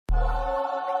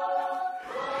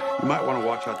You might want to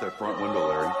watch out that front window,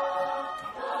 Larry.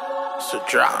 It's a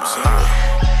drop,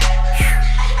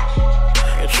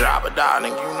 drop it down,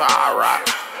 nigga, you know I rock.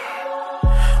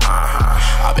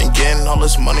 I've been getting all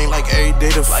this money like every day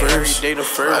the first.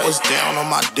 I was down on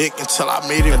my dick until I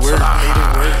made it work.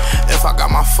 If I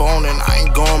got my phone and I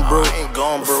ain't going broke.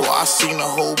 Before I seen the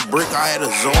whole brick, I had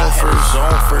a zone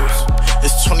first.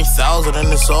 It's 20,000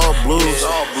 and it's all blues.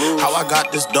 How I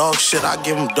got this dog shit, I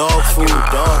give him dog food.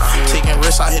 Taking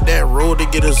risks, I hit that road to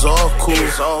get us all cool.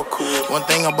 One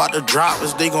thing about the drop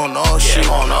is they gon' all shoot.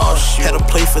 Had a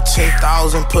play for 10,000,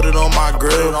 put it on my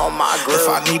grill. If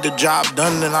I need the job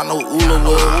done, then I know Ula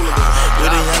will. We're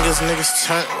the youngest niggas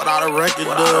turned without a record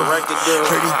deal.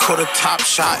 Heard he caught a top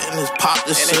shot and his pop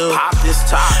this seal.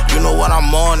 You know what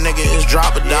I'm on, nigga, it's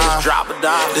drop or die.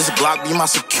 This Glock be my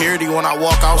security when I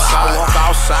walk outside.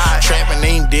 Trapping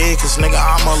ain't dead, cause nigga,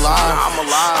 I'm alive.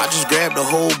 I just grabbed the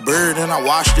whole bird and I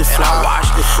watched it fly.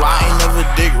 I ain't never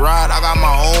dick ride, I got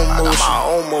my own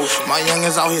motion. My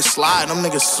youngins out here sliding, them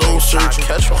niggas soul searching.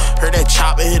 Heard that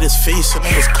chopper hit his face, and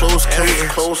niggas close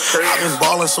curtains. I been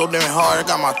ballin' so damn hard, I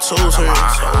got my toes hurt.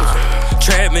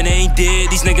 Trapman ain't dead,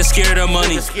 these niggas scared of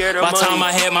money. By the time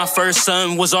I had my first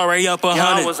son, was already up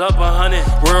 100.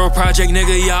 Rural project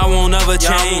nigga, y'all won't never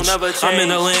change. I'm in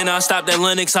the land, I stopped at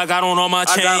Lennox, I got on all my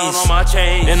chains.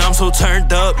 And I'm so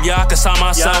turned up, yeah, I can sign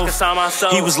myself.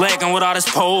 He was lacking without his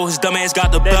pole, his dumb ass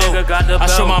got the belt. I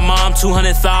showed my mom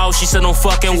 200,000, she said no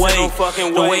fucking way.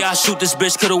 The way I shoot this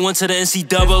bitch could've went to the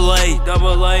NCAA.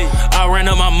 I ran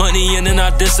up my money and then I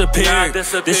disappeared.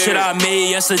 This shit I made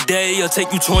yesterday, it'll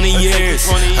take you 20 years.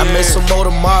 I made some more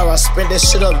tomorrow, I spent that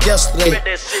shit up yesterday.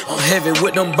 I'm heavy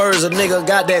with them birds, a nigga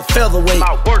got that featherweight.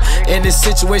 In this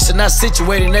situation, not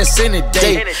situated, that's any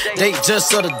day. Date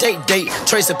just of the date,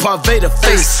 Tracy T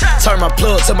face. Turn my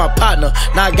plug to my partner,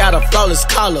 now I got a flawless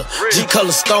collar.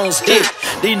 G-color stones hit,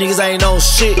 these niggas ain't on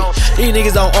shit. These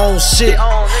niggas don't own shit.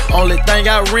 Only thing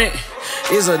I rent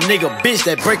is a nigga bitch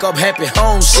that break up happy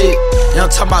home shit. Y'all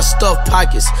talking about stuffed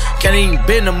pockets, can't even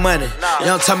bend the money.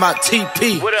 Y'all talking about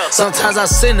TP, sometimes I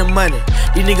send the money.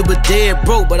 These niggas be dead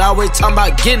broke, but always talking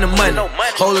about getting the money.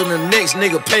 Holding the next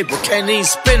nigga paper, can't even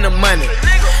spend the money.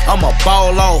 I'ma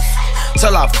ball off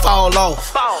till I fall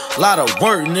off. Lot of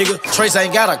work, nigga, Trace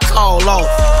ain't got a call off.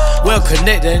 Well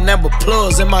connected and never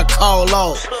plugs in my call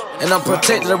off. And I'm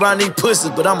protected around these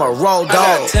pussies, but I'm a raw dog.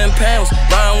 I got 10 pounds,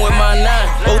 riding with my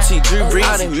 9. OT Drew Breeze,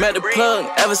 I done met the plug.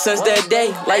 Ever since that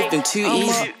day, life been too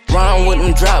easy. Riding with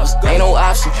them drops, ain't no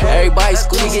option. Everybody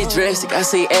school get drastic, I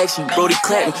say action. Brody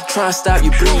clapping, tryna stop you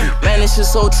breathing. Man, this shit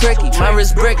so tricky, my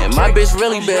wrist breaking. My bitch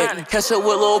really bad. Catch up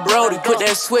with lil' Brody, put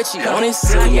that switchy on his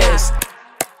silly ass.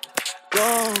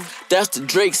 That's the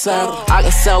Drake sound. I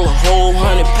can sell a whole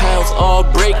 100 pounds, all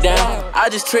breakdown. I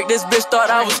just tricked this bitch, thought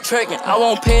I was tricking. I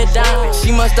won't pay it down. She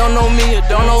must don't know me or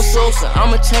don't know Sosa.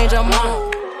 I'ma change her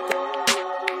mind.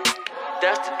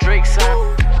 That's the Drake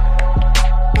sound.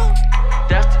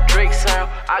 That's the Drake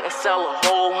sound. I can sell a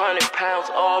whole 100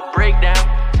 pounds, all breakdown.